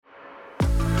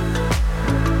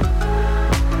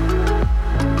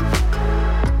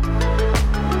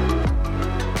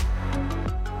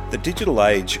digital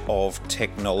age of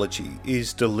technology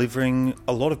is delivering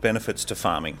a lot of benefits to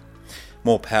farming.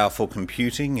 More powerful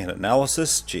computing and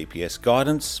analysis, GPS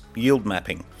guidance, yield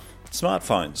mapping,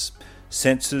 smartphones,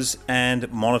 sensors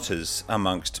and monitors,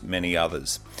 amongst many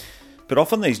others. But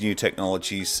often these new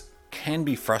technologies can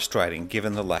be frustrating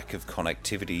given the lack of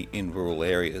connectivity in rural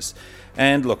areas.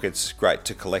 And look, it's great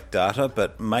to collect data,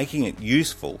 but making it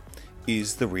useful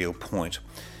is the real point.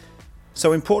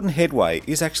 So important headway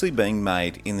is actually being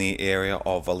made in the area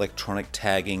of electronic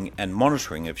tagging and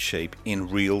monitoring of sheep in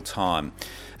real time.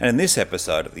 And in this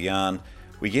episode of The Yarn,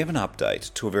 we give an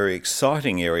update to a very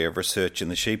exciting area of research in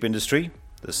the sheep industry,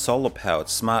 the solar-powered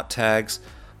smart tags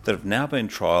that have now been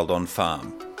trialled on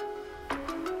farm.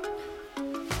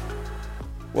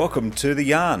 Welcome to The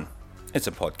Yarn. It's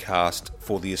a podcast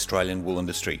for the Australian wool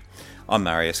industry. I'm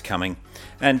Marius Cumming,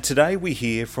 and today we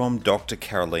hear from Dr.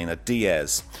 Carolina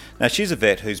Diaz. Now, she's a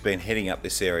vet who's been heading up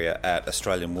this area at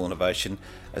Australian Wool Innovation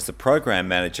as the Program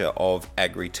Manager of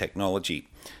Agri-Technology.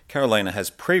 Carolina has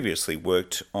previously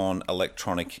worked on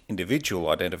electronic individual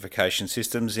identification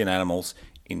systems in animals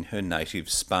in her native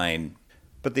Spain.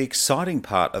 But the exciting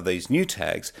part of these new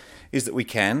tags is that we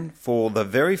can, for the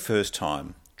very first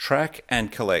time, track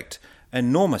and collect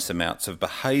enormous amounts of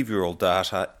behavioural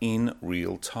data in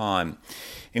real time.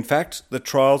 In fact, the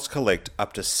trials collect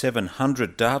up to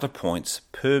 700 data points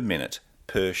per minute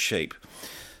per sheep.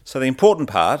 So the important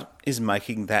part is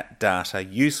making that data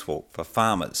useful for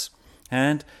farmers.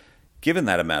 And given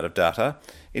that amount of data,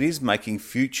 it is making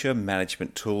future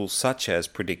management tools such as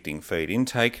predicting feed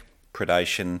intake,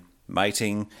 predation,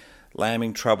 mating,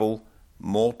 lambing trouble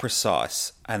more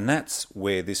precise. And that's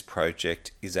where this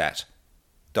project is at.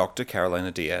 Dr.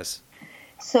 Carolina Diaz.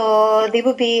 So there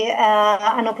would be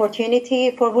an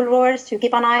opportunity for wool growers to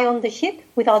keep an eye on the sheep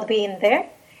without being there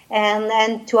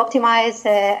and to optimize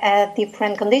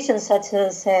different conditions such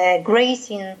as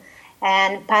grazing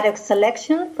and paddock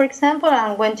selection, for example,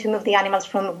 and when to move the animals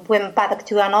from one paddock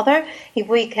to another, if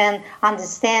we can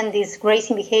understand these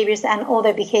grazing behaviors and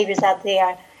other behaviors that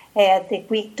that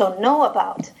we don't know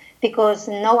about, because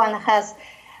no one have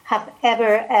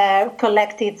ever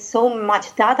collected so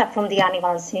much data from the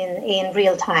animals in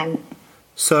real time.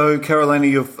 So, Carolina,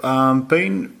 you've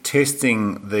been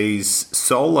testing these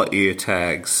solar ear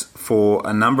tags for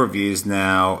a number of years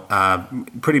now,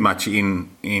 pretty much in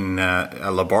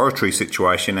a laboratory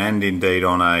situation and indeed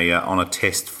on a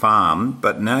test farm.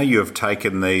 But now you have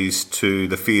taken these to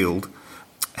the field.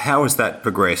 How has that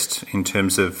progressed in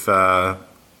terms of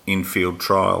in-field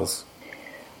trials?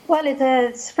 Well,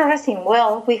 it's progressing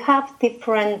well. We have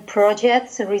different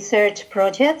projects, research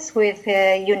projects with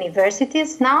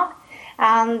universities now,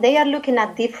 and they are looking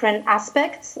at different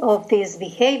aspects of these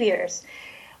behaviors.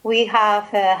 We have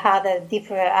had a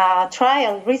different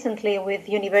trial recently with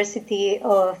University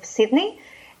of Sydney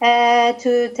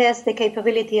to test the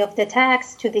capability of the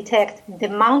tags to detect the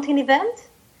mounting event,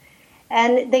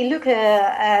 and they look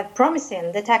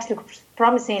promising. The tags look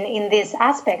promising in this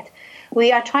aspect.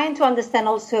 We are trying to understand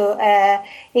also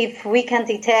if we can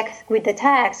detect with the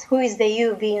tags who is the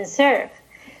ewe being served.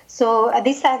 So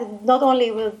this tag not only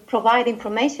will provide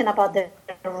information about the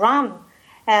ram,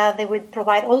 they will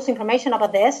provide also information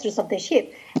about the estrus of the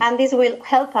sheep, and this will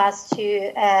help us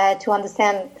to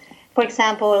understand, for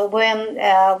example, when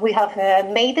we have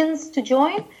maidens to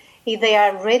join, if they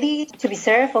are ready to be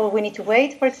served or we need to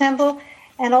wait, for example,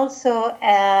 and also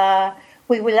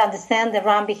we will understand the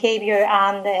ram behavior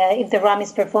and if the ram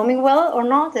is performing well or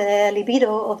not, the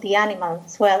libido of the animal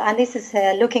as well. And this is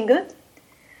looking good.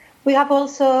 We have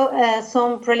also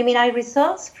some preliminary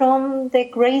results from the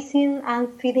grazing and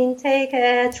feed intake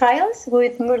trials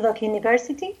with Murdoch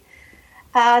University.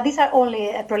 These are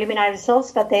only preliminary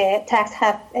results, but the tags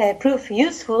have proved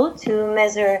useful to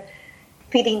measure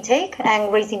feed intake and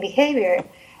grazing behavior.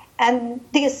 And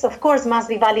this, of course, must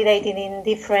be validated in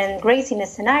different grazing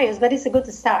scenarios, but it's a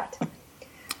good start,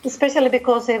 especially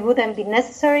because it wouldn't be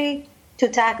necessary to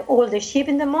tag all the sheep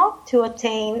in the mob to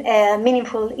obtain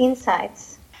meaningful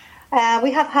insights.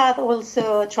 We have had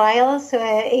also trials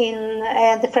in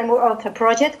the framework of a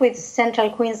project with Central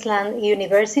Queensland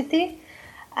University.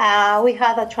 We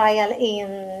had a trial in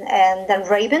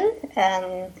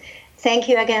Dunraven. Thank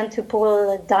you again to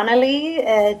Paul Donnelly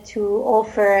to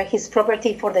offer his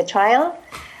property for the trial.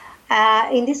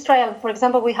 In this trial, for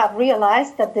example, we have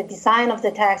realized that the design of the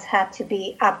tags had to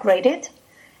be upgraded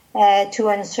to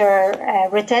ensure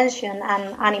retention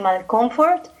and animal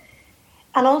comfort.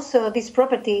 And also this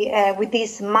property with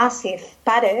these massive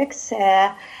paddocks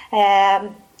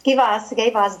gave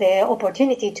us the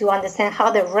opportunity to understand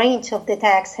how the range of the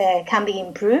tags can be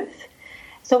improved.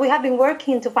 So we have been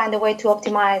working to find a way to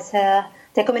optimize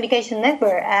the communication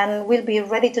network and will be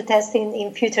ready to test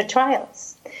in future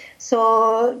trials.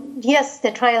 So yes,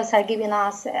 the trials are giving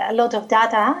us a lot of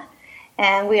data,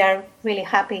 and we are really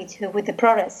happy with the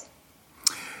progress.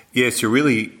 Yes, you're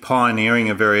really pioneering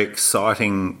a very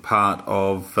exciting part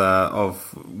of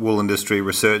wool industry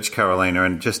research, Carolina.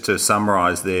 And just to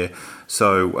summarise there,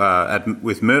 so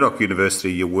with Murdoch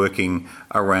University, you're working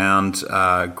around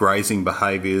grazing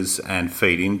behaviours and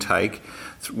feed intake.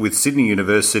 With Sydney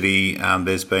University,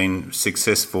 there's been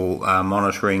successful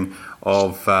monitoring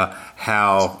of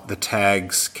how the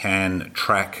tags can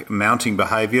track mounting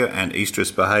behaviour and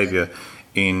estrus behaviour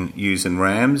in ewes and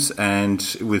rams. And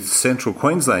with Central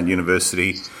Queensland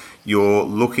University, you're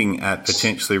looking at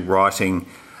potentially writing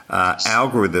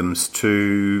algorithms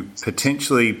to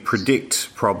potentially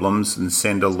predict problems and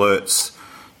send alerts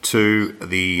to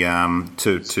the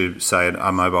to say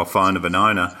a mobile phone of an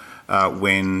owner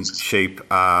when sheep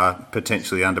are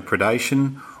potentially under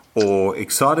predation, or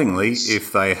excitingly,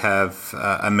 if they have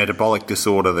a metabolic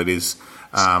disorder that is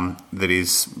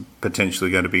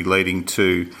potentially going to be leading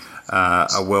to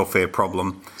a welfare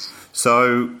problem.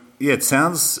 So, yeah, it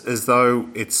sounds as though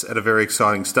it's at a very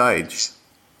exciting stage.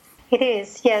 It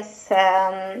is, yes.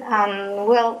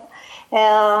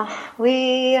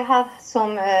 We have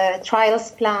some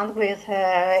trials planned with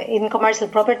in commercial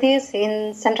properties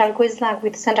in Central Queensland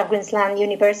with Central Queensland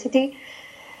University.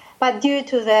 But due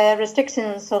to the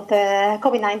restrictions of the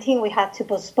COVID-19, we had to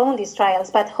postpone these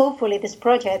trials. But hopefully this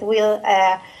project will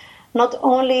not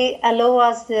only allow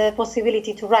us the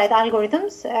possibility to write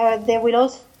algorithms, they will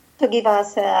also give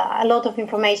us a lot of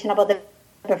information about the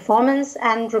performance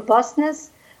and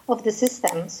robustness of the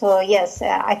system. So yes,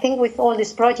 I think with all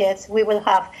these projects, we will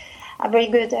have a very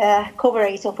good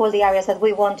coverage of all the areas that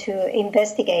we want to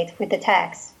investigate with the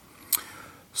tags.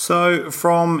 So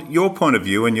from your point of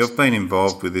view, and you've been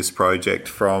involved with this project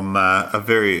from a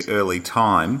very early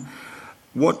time,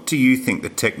 what do you think the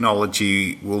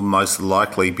technology will most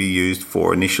likely be used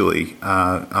for initially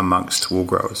amongst wool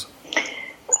growers?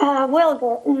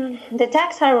 The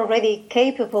tags are already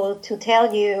capable to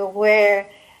tell you where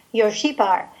your sheep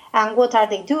are and what are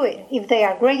they doing, if they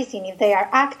are grazing, if they are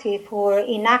active or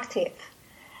inactive.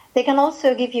 They can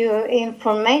also give you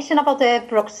information about the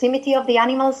proximity of the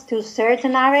animals to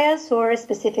certain areas or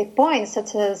specific points,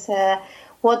 such as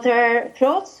water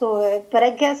troughs. But I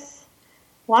guess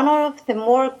one of the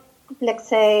more, let's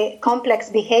say, complex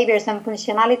behaviors and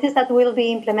functionalities that will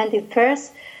be implemented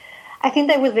first, I think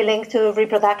they will be linked to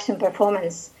reproduction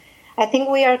performance. I think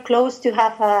we are close to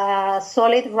have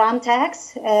solid ram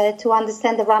tags to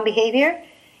understand the ram behavior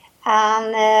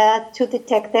and to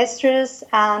detect estrus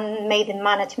and maiden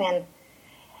management.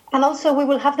 And also we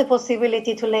will have the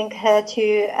possibility to link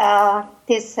to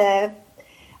this, I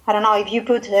don't know, if you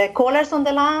put collars on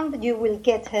the lamb, you will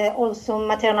get also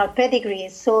maternal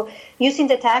pedigrees. So using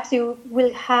the tags, you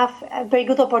will have a very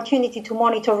good opportunity to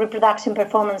monitor reproduction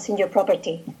performance in your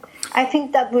property. I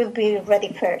think that will be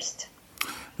ready first.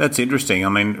 That's interesting. I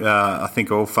mean, I think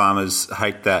all farmers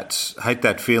hate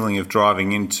that feeling of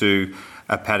driving into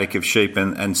a paddock of sheep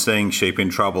and seeing sheep in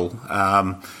trouble,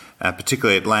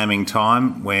 particularly at lambing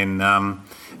time when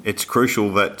it's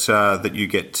crucial that you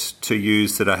get to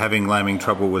ewes that are having lambing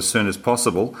trouble as soon as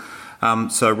possible.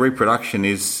 So reproduction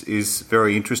is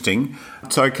very interesting.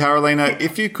 So Carolina,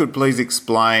 if you could please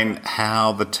explain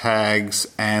how the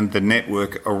tags and the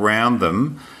network around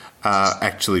them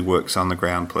actually works on the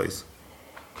ground, please.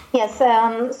 Yes,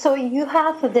 so you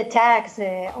have the tags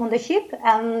on the sheep,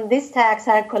 and these tags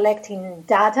are collecting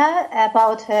data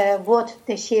about what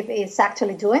the sheep is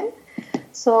actually doing.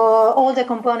 So all the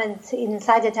components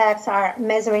inside the tags are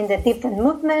measuring the different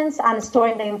movements and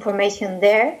storing the information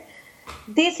there.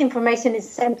 This information is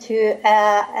sent to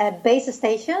base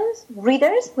stations,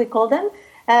 readers, we call them.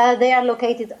 They are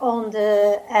located on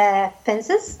the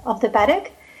fences of the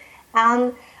paddock,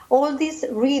 and all these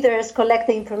readers collect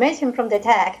the information from the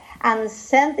tag and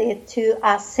send it to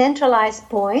a centralized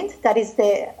point that is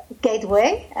the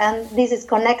gateway, and this is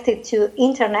connected to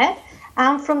internet,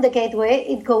 and from the gateway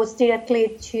it goes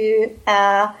directly to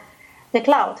the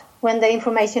cloud when the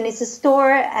information is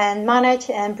stored and managed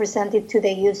and presented to the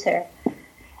user.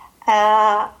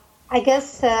 I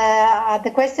guess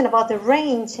the question about the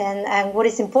range and what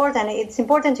is important, it's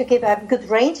important to keep a good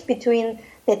range between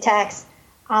the tags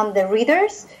and the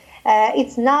readers.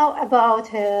 It's now about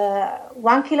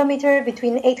 1 kilometer,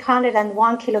 between 800 and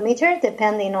 1 kilometer,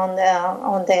 depending on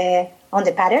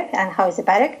the paddock and how is the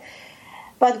paddock.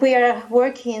 But we are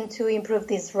working to improve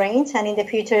this range, and in the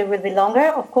future it will be longer,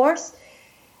 of course.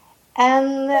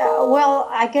 And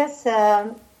I guess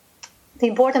the the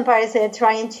important part is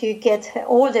trying to get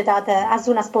all the data as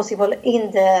soon as possible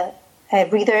in the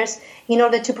readers in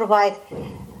order to provide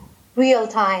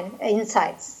real-time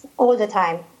insights all the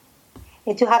time.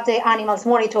 To have the animals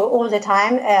monitor all the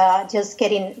time, just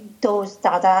getting those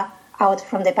data out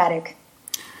from the paddock.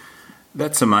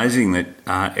 That's amazing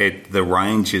that the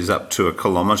range is up to 1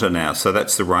 kilometre now. So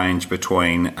that's the range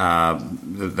between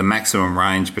the maximum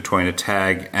range between a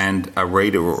tag and a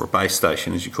reader or a base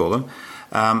station, as you call them.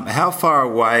 How far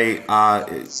away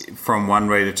from one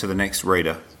reader to the next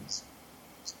reader?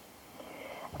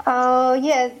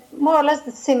 More or less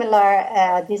the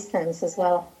similar distance as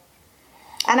well.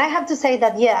 And I have to say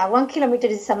that, 1 kilometre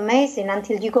is amazing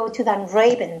until you go to Dan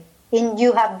Raven and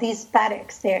you have these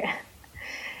paddocks there.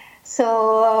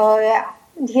 So,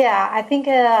 I think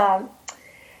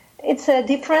it's a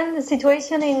different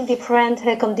situation in different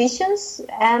conditions,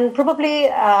 and probably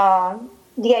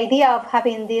the idea of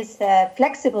having this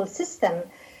flexible system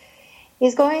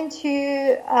is going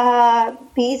to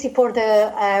be easy for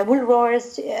the wool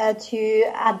growers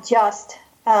to adjust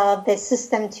the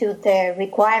system to their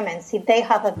requirements. If they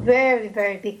have a very,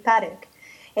 very big paddock,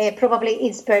 probably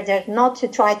it's better not to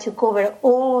try to cover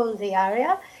all the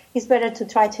area. It's better to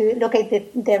try to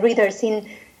locate the readers in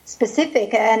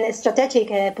specific and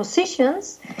strategic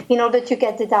positions in order to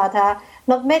get the data,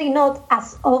 not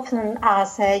as often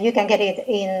as you can get it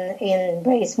in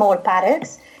very small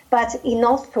paddocks, but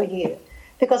enough for you.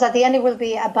 Because at the end it will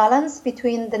be a balance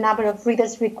between the number of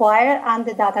readers required and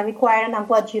the data required and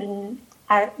what you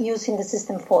are using the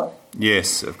system for.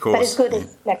 Yes, of course. But it's good,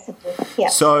 it's flexible. Yeah.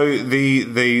 So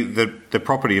the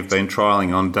property you've been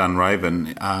trialling on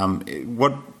Dunraven,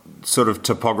 what sort of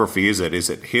topography is it? Is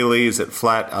it hilly? Is it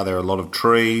flat? Are there a lot of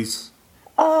trees?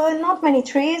 Not many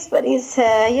trees, but it's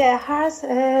has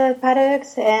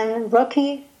paddocks and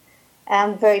rocky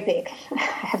and very big,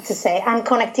 I have to say, and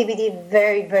connectivity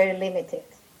very, very limited.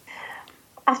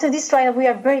 After this trial, we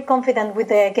are very confident with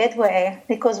the gateway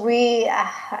because we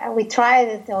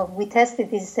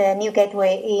tested this new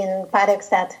gateway in paddocks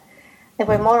that they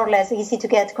were more or less easy to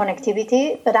get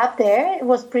connectivity, but up there it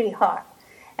was pretty hard.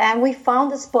 And we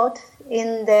found a spot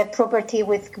in the property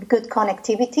with good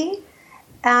connectivity,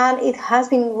 and it has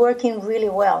been working really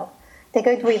well. The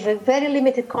gateway with very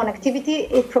limited connectivity,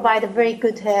 it provides a very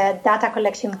good data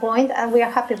collection point, and we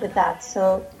are happy with that.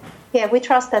 So, we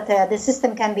trust that the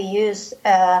system can be used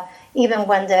even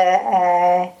when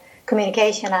the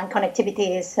communication and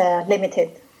connectivity is limited.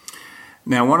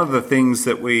 Now, one of the things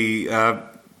that we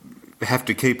have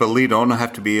to keep a lid on,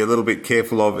 have to be a little bit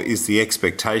careful of, is the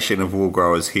expectation of wool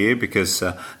growers here, because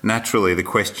naturally the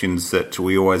questions that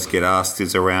we always get asked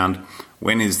is around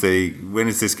when is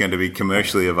this going to be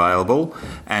commercially available,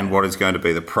 and what is going to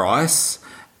be the price,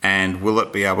 and will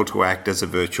it be able to act as a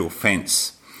virtual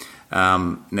fence?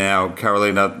 Now,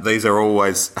 Carolina, these are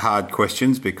always hard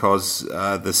questions because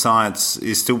the science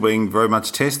is still being very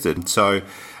much tested. So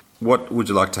what would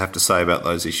you like to have to say about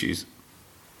those issues?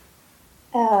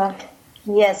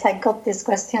 Yes, I got these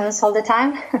questions all the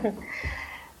time.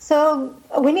 So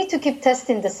we need to keep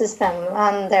testing the system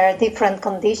under different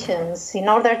conditions in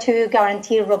order to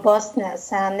guarantee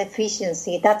robustness and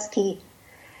efficiency. That's key.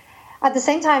 At the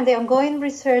same time, the ongoing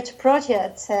research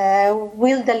projects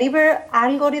will deliver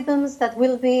algorithms that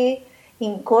will be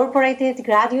incorporated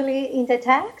gradually in the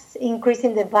tags,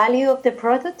 increasing the value of the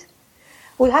product.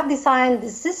 We have designed the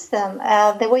system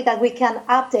the way that we can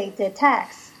update the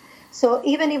tags. So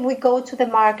even if we go to the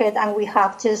market and we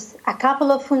have just a couple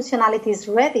of functionalities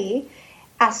ready,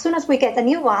 as soon as we get a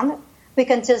new one, we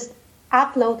can just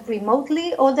upload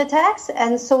remotely all the tags,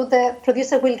 and so the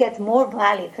producer will get more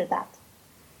value for that.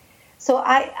 So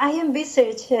I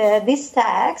envisage these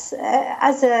tags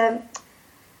as a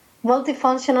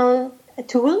multifunctional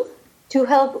tool to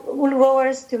help wool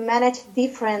growers to manage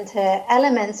different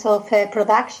elements of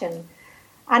production,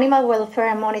 animal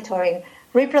welfare monitoring,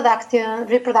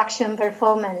 reproduction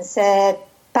performance,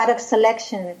 paddock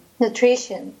selection,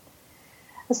 nutrition.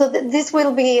 So this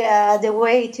will be the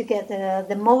way to get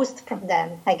the most from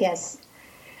them, I guess.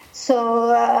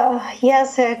 So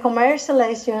yes,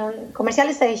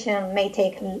 commercialization may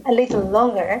take a little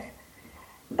longer,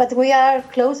 but we are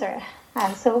closer.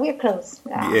 So we're close.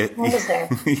 Almost there.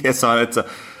 Yes, I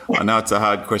know it's a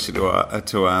hard question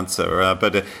to answer,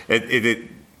 but it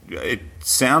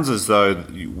sounds as though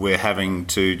we're having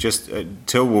to just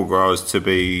tell wool growers to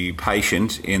be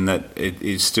patient in that it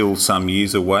is still some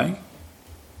years away.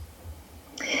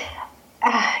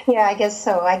 Yeah, I guess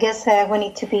so. I guess we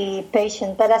need to be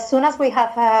patient. But as soon as we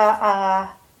have a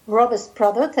robust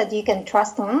product that you can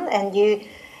trust on and you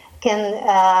can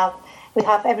we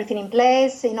have everything in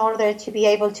place in order to be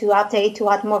able to update, to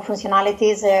add more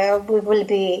functionalities. We will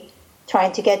be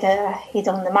trying to get it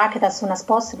on the market as soon as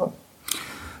possible.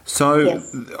 So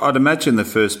Yes. I'd imagine the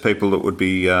first people that would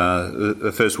be,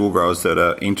 the first wool growers that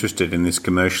are interested in this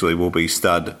commercially will be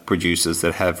stud producers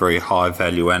that have very high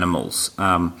value animals.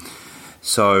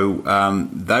 So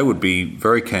they would be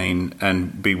very keen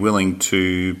and be willing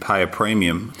to pay a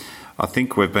premium. I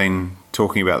think we've been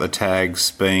talking about the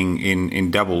tags being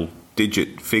in double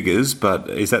digit figures, but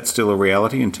is that still a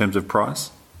reality in terms of price?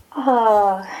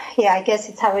 Yeah, I guess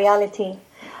it's a reality.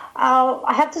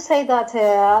 I have to say that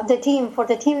for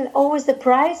the team, always the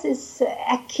price is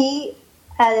a key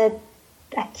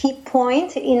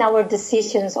point in our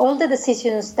decisions. All the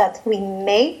decisions that we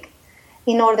make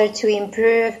in order to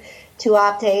improve, to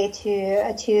update,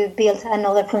 to build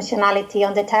another functionality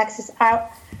on the taxes are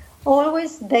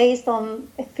always based on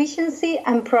efficiency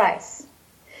and price,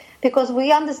 because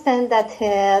we understand that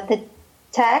the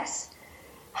tags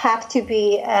have to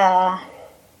be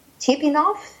cheap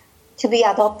enough to be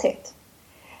adopted.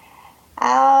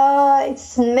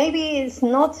 It's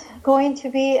not going to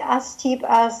be as cheap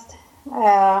as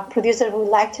producer would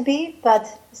like to be, but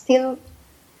still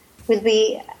will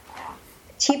be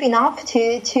cheap enough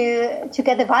to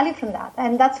get the value from that.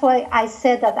 And that's why I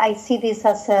said that I see this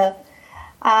as a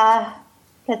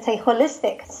let's say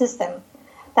holistic system,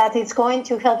 that it's going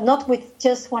to help not with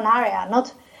just one area.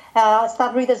 Not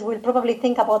stud readers will probably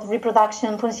think about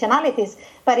reproduction functionalities,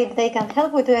 but if they can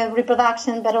help with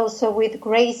reproduction, but also with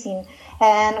grazing,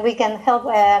 and we can help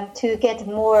to get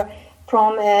more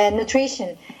from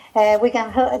nutrition,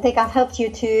 they can help you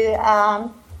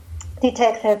to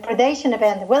detect predation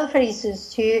event, welfare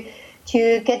issues,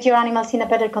 to get your animals in a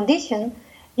better condition,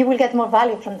 you will get more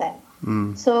value from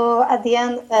them. So at the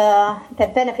end, the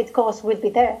benefit cost will be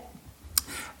there.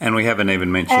 And we haven't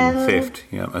even mentioned theft.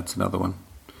 Yeah, that's another one.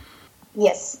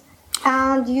 Yes.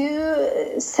 And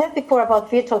you said before about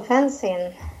virtual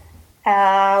fencing.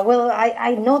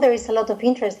 I know there is a lot of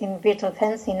interest in virtual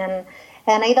fencing, and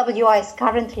AWI is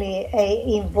currently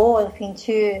involved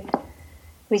into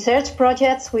research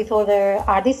projects with other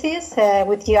RDCs,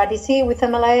 with GRDC, with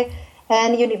MLA,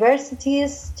 and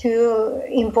universities to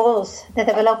impulse the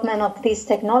development of this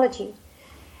technology.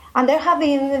 And there have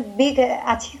been big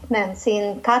achievements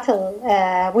in cattle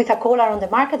with a collar on the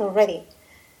market already.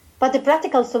 But the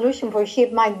practical solution for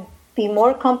sheep might be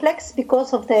more complex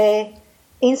because of the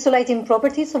insulating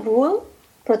properties of wool,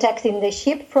 protecting the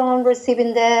sheep from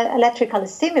receiving the electrical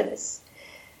stimulus.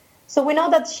 So we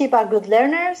know that sheep are good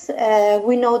learners.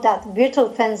 We know that virtual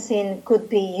fencing could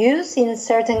be used in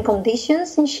certain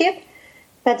conditions in sheep,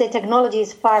 but the technology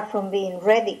is far from being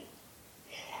ready.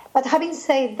 But having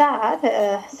said that,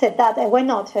 why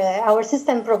not? Our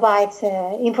system provides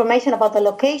information about the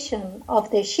location of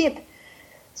the sheep.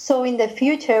 So in the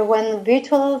future, when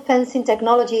virtual fencing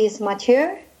technology is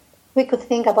mature, we could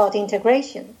think about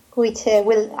integration, which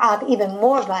will add even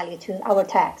more value to our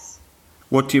tags.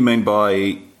 What do you mean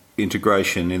by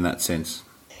integration in that sense?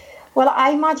 Well,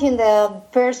 I imagine the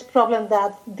first problem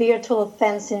that virtual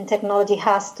fencing technology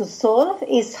has to solve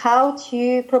is how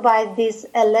to provide this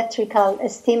electrical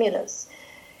stimulus.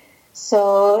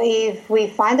 So if we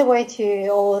find a way to,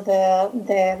 all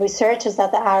the researchers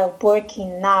that are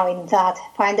working now in that,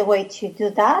 find a way to do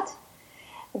that,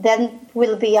 then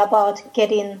will be about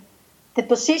getting the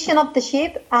position of the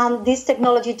sheep and this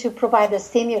technology to provide the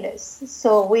stimulus.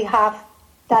 So we have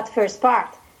that first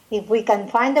part. If we can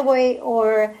find a way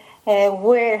or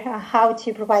how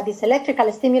to provide this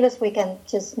electrical stimulus, we can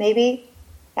just maybe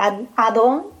add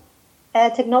on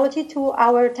technology to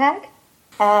our tag.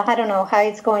 I don't know how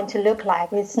it's going to look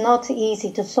like. It's not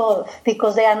easy to solve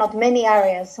because there are not many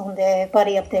areas on the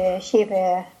body of the sheep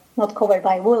not covered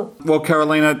by wool. Well,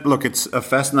 Carolina, look, it's a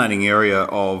fascinating area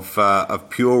of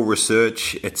pure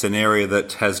research. It's an area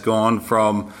that has gone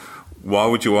from why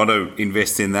would you want to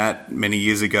invest in that many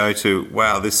years ago to,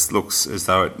 wow, this looks as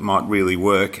though it might really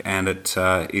work, and it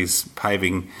is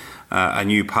paving a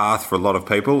new path for a lot of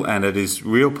people, and it is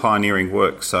real pioneering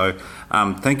work. So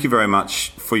thank you very much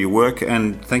for your work,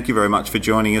 and thank you very much for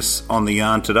joining us on The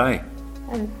Yarn today.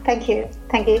 Thank you.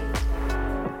 Thank you.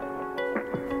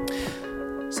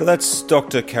 So that's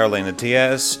Dr. Carolina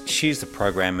Diaz. She's the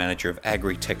Program Manager of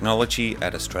Agri-Technology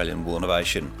at Australian Wool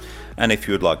Innovation. And if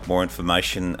you would like more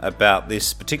information about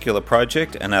this particular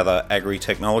project and other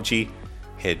agri-technology,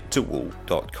 head to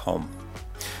wool.com.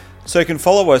 So you can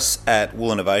follow us at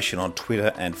Wool Innovation on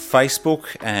Twitter and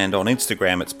Facebook, and on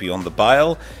Instagram it's Beyond the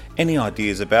Bale. Any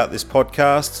ideas about this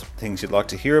podcast, things you'd like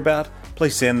to hear about,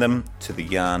 please send them to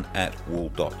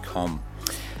theyarn@wool.com.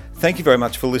 Thank you very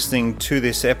much for listening to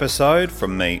this episode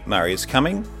from me, Marius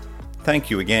Cumming. Thank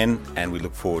you again, and we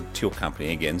look forward to your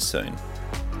company again soon.